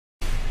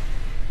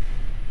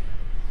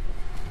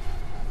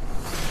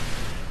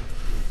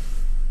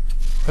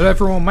Hello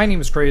everyone, my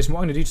name is Chris, and what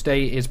I'm going to do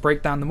today is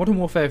break down the Modern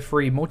Warfare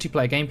 3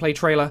 multiplayer gameplay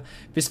trailer.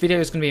 This video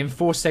is going to be in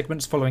 4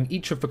 segments following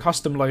each of the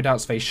custom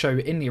loadouts they show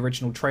in the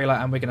original trailer,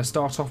 and we're going to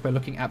start off by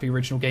looking at the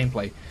original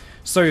gameplay.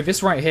 So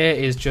this right here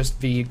is just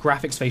the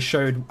graphics they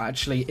showed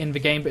actually in the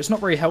game, but it's not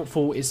very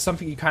helpful. It's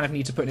something you kind of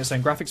need to put in its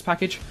own graphics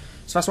package.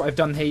 So that's what I've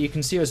done here. You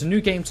can see there's a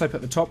new game type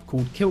at the top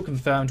called Kill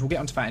Confirmed. We'll get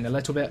onto that in a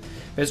little bit.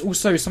 There's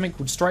also something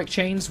called Strike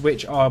Chains,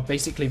 which are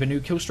basically the new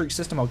kill streak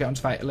system. I'll get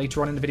onto that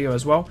later on in the video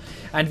as well.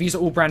 And these are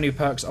all brand new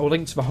perks. I'll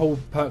link to the whole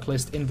perk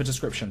list in the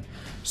description.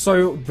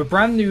 So the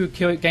brand new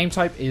game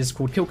type is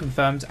called Kill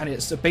Confirmed, and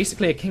it's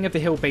basically a King of the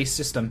Hill based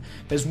system.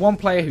 There's one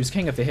player who's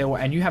King of the Hill,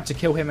 and you have to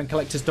kill him and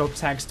collect his dog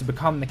tags to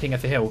become the King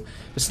of the Hill.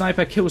 The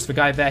sniper kills the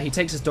guy there, he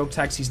takes his dog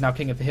tags, he's now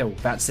King of the Hill.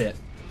 That's it.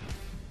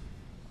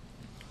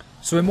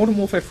 So in Modern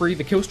Warfare 3,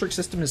 the kill streak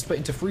system is split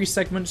into 3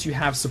 segments. You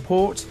have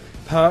support,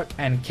 perk,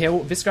 and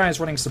kill. This guy is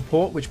running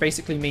support, which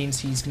basically means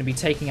he's going to be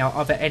taking out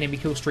other enemy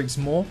kill streaks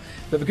more.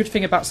 But the good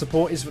thing about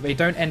support is that they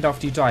don't end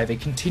after you die, they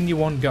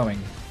continue on going.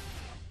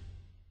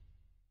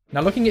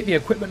 Now looking at the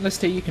equipment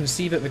list here, you can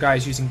see that the guy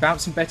is using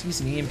bouncing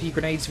betties and EMP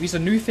grenades. These are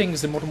new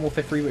things in Modern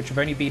Warfare 3 which have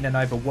only been in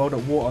either World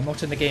at War or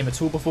not in the game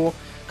at all before.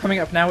 Coming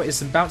up now is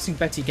some bouncing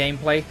betty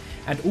gameplay,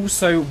 and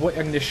also what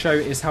I'm going to show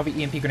is how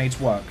the EMP grenades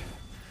work.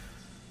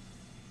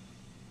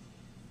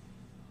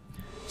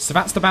 So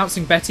that's the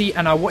bouncing betty,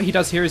 and what he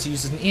does here is he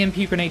uses an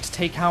EMP grenade to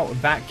take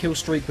out that kill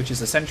streak, which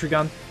is a sentry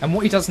gun. And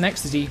what he does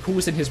next is he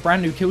calls in his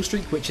brand new kill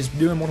streak, which is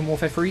new in Modern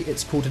Warfare 3.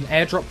 It's called an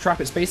airdrop trap.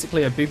 It's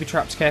basically a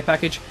booby-trapped care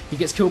package. He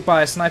gets killed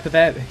by a sniper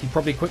there. He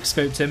probably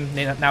quick-scoped him.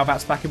 Now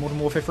that's back in Modern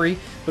Warfare 3.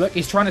 But look,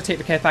 he's trying to take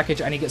the care package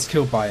and he gets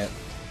killed by it.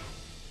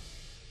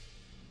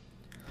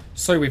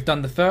 So we've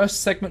done the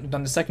first segment, we've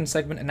done the second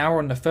segment, and now we're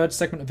on the third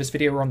segment of this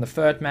video. We're on the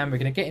third man. We're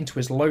going to get into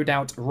his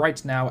loadout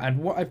right now, and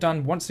what I've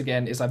done once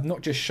again is I've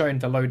not just shown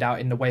the loadout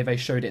in the way they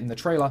showed it in the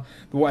trailer,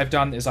 but what I've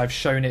done is I've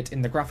shown it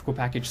in the graphical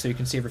package so you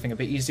can see everything a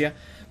bit easier.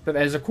 But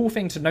there's a cool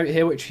thing to note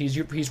here, which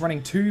he's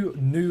running 2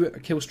 new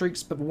kill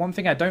streaks, but the one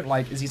thing I don't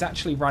like is he's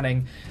actually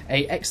running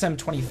a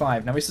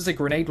XM25. Now this is a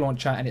grenade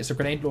launcher, and it's a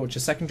grenade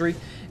launcher secondary.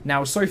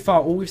 Now so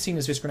far all we've seen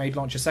is this grenade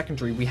launcher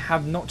secondary. We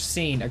have not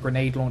seen a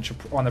grenade launcher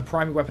on a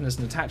primary weapon as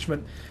an attachment,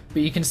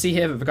 but you can see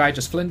here that the guy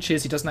just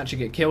flinches, he doesn't actually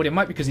get killed. It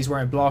might be because he's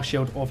wearing blast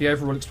shield, or the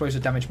overall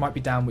explosive damage might be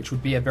down, which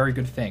would be a very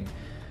good thing.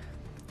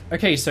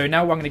 Okay, so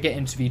now I'm going to get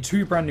into the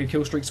 2 brand new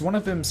kill streaks. One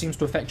of them seems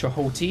to affect your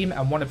whole team,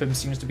 and one of them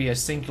seems to be a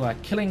singular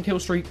killing kill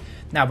streak.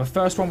 Now, the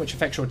first one, which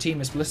affects your team,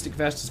 is Ballistic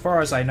Vest. As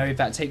far as I know,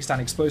 that takes down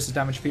explosive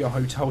damage for your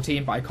whole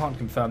team, but I can't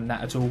confirm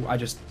that at all. I'm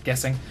just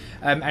guessing.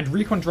 And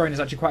Recon Drone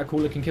is actually quite a cool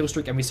looking kill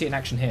streak, and we see it in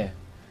action here.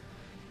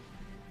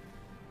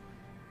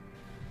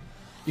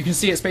 You can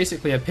see it's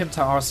basically a pimped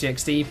out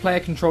RCXD,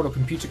 player controlled or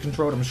computer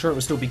controlled. I'm sure it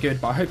will still be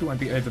good, but I hope it won't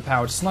be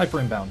overpowered. Sniper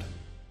inbound.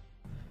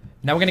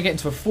 Now we're going to get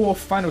into the 4th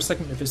final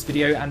segment of this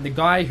video, and the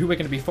guy who we're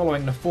going to be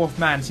following, the 4th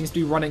man, seems to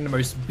be running the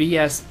most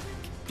BS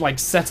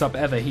setup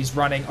ever. He's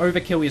running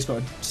overkill, he's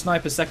got a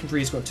sniper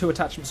secondary, he's got 2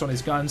 attachments on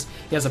his guns,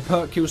 he has a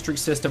perk kill streak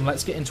system.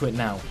 Let's get into it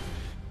now.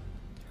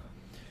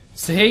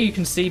 So here you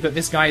can see that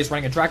this guy is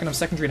running a Dragon of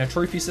Secondary and a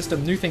Trophy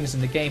system, new things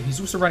in the game. He's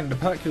also running the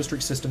perk kill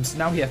streak system, so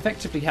now he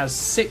effectively has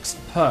 6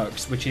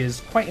 perks, which is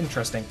quite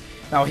interesting.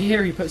 Now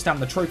here he puts down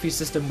the Trophy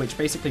system, which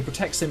basically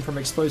protects him from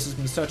explosives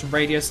in a certain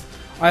radius.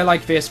 I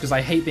like this because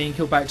I hate being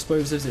killed by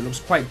explosives, it looks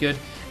quite good.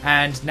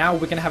 And now we're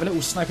going to have a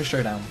little sniper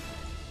showdown.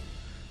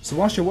 So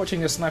whilst you're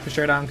watching this sniper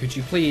showdown, could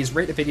you please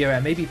rate the video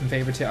and maybe even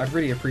favourite it? I'd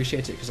really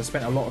appreciate it because I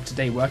spent a lot of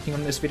today working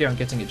on this video and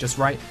getting it just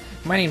right.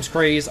 My name's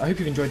Craze, I hope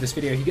you've enjoyed this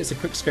video. He gets a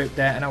quick scope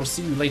there, and I will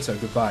see you later.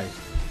 Goodbye.